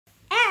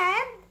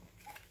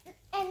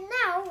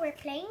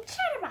playing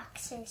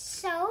chatterboxes.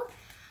 So,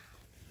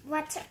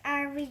 what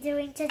are we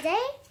doing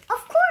today?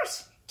 Of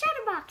course,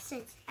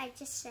 chatterboxes. I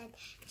just said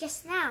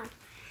just now.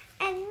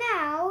 And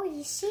now,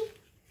 you see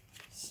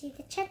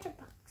the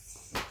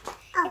chatterbox.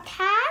 Oh. It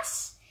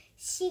has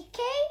CK,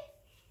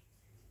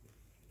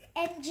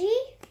 NG,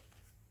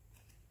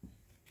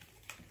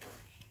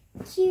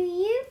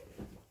 QU,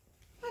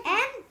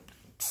 and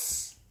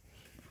X.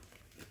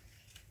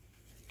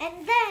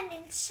 And then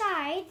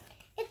inside,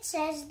 it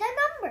says the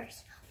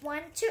numbers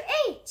 1 to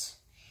 8.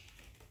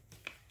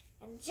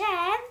 And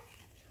then,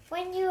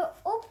 when you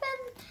open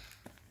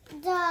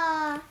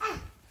the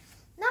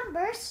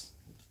numbers,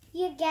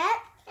 you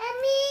get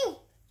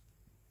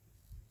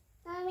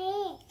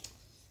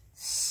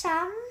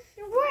some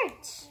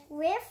words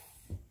with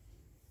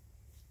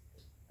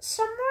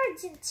some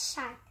words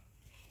inside.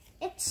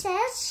 It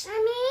says,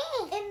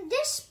 in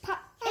this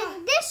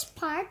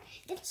part,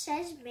 it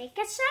says make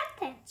a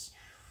sentence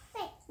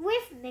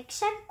with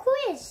mix and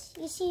quiz.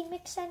 You see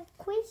mix and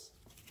quiz?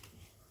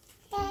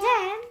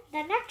 Then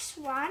the next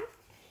one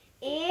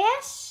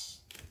is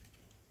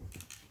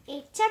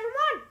 8 and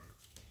 1.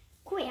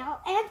 Quill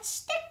and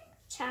stick.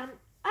 Tell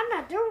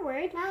another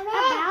word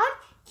about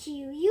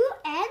QU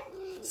and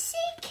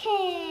CK.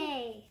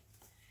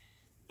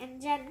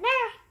 And then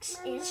next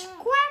is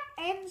quack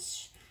and...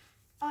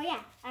 Oh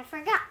yeah, I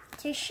forgot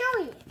to show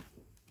you.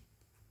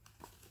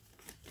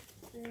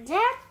 And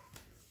then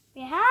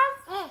we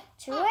have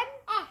 2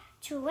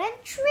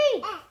 and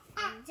 3.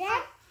 And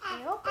then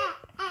we open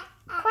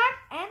quack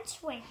and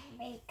swing.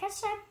 Make a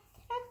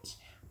sentence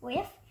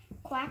with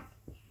quack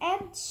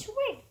and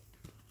swing.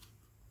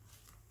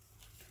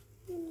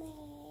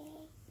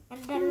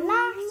 And the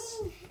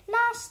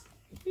last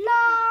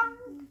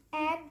long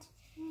and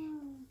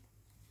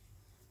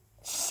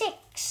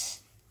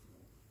 6.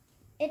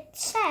 It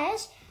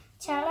says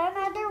tell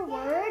another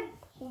word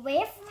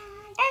with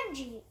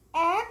NG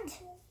and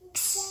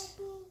X.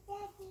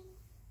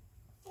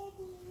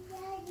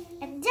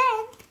 And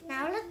then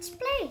now let's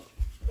play.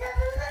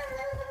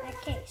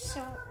 Okay,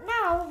 so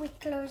now we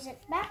close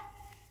it back.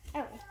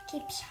 Oh, it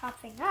keeps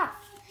hopping off.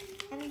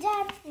 And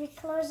then we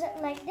close it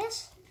like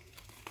this.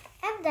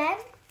 And then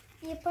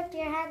you put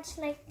your hands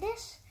like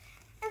this.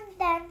 And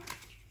then,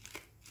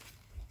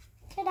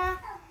 ta-da!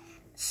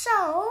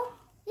 So,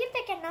 you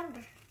pick a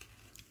number.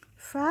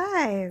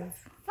 5.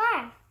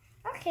 5.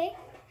 Okay.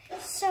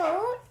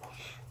 So,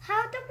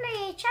 how to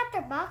play a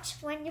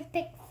chatterbox? When you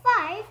pick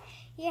 5,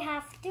 you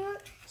have to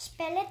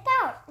spell it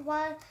out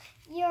while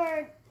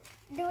you're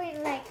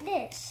doing like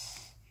this.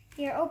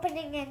 You're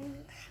opening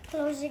and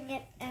closing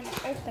it and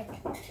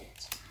opening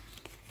it.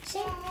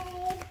 See?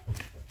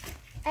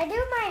 I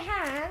do my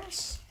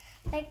hands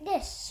like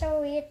this.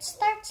 So it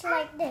starts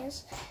like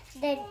this.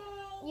 Then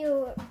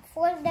you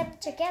fold them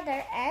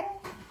together and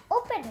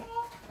open it.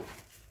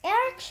 It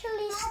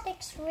actually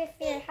sticks with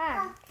your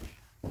hand.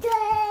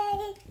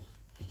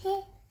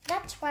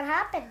 That's what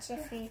happens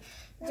if you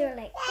do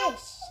like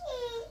this.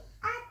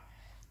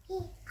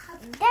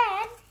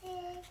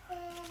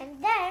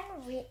 And then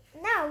we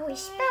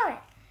spell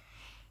it.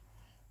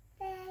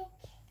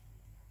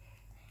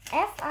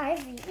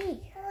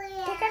 F-I-V-E.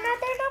 Pick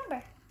another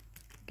number.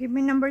 Give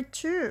me number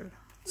 2.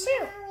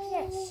 2,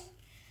 yes.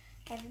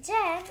 And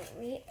then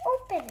we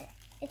open it.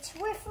 It's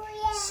with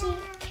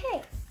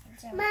CK.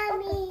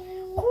 Mommy.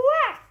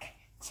 Quack.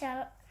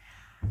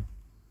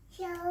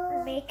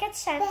 Make a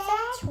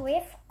sentence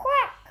with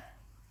quack.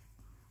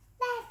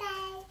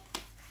 Bye-bye.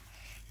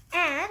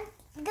 And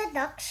the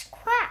ducks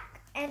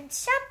quack. And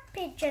some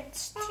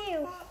pigeons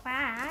too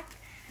quack.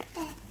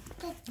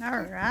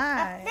 All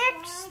right. Up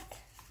next.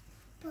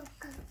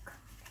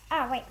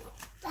 Oh, wait.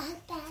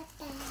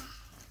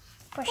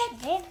 Push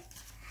it in.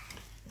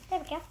 There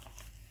we go.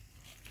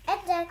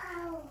 And then...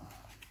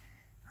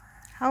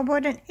 How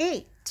about an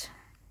 8?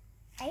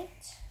 8.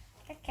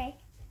 Okay.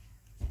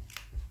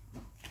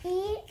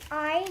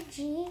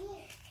 E-I-G-H-T.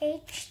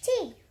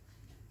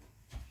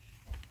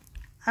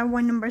 I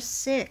want number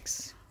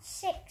 6.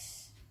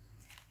 6.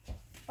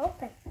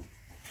 Open.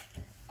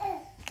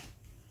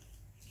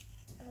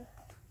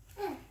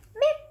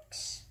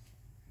 Mix.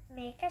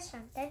 Make a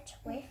sentence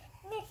with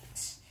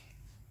mix.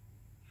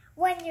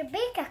 When you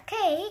bake a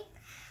cake,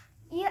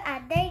 you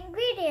add the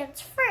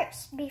ingredients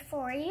first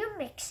before you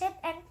mix it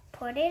and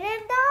put it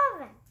in the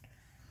oven.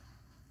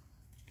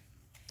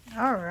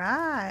 All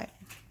right.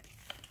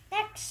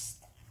 Next.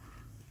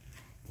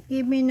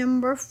 Give me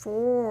number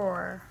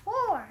 4.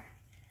 4.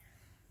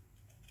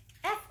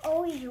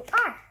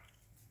 F-O-U-R.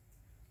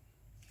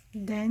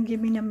 Then give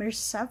me number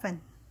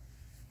 7.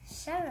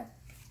 7.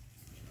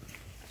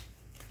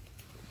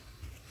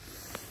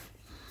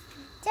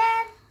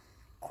 Then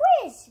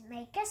quiz.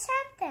 Make a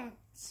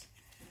sentence.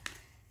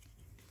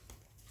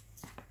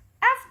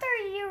 After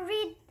you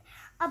read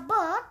a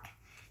book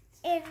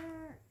in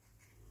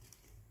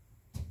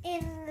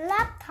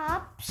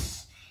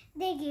laptops,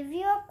 they give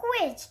you a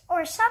quiz,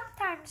 or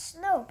sometimes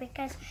no,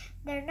 because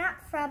they're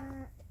not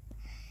from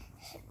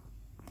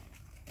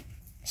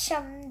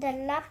the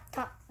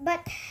laptop.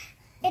 But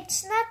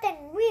it's not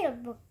in real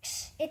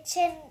books. It's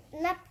in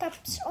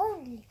laptops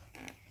only.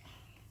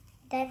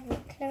 Then we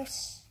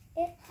close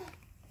it.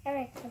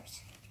 Alright,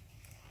 close.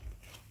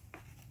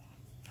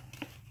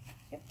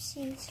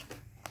 Oopsies.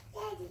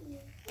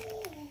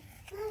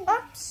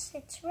 Oops,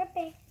 it's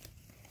ripping.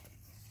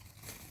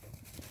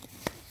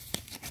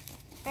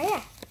 Oh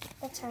yeah,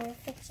 that's how we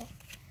fix it.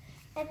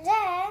 And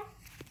then,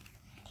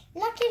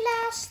 lucky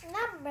last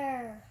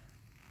number.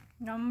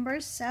 Number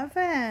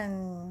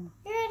 7.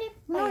 You ready?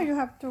 No, you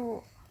have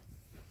to.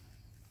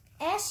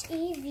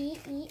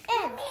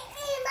 S-E-V-E-N.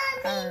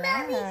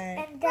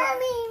 Alright. And then,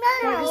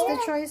 What is the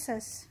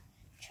choices?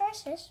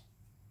 choices?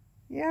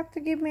 You have to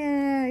give me.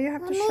 You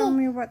have to show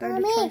me what are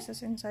the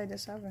choices inside the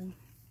 7.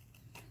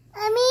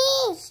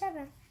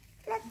 7.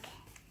 Look.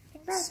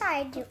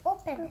 Inside, you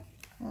open it.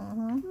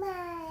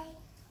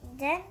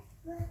 Then,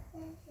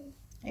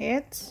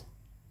 It's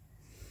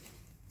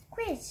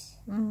quiz.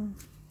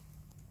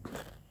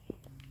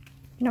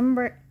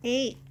 Number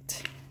 8.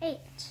 8.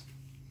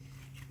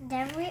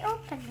 Then we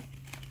open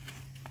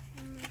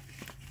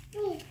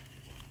it.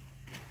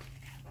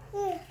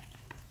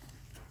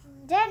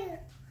 Then,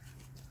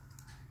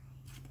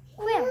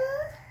 we'll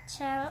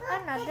tell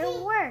another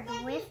word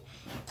with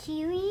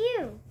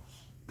Q-U.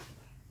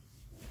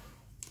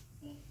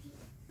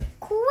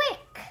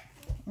 Quick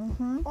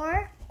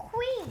or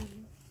queen.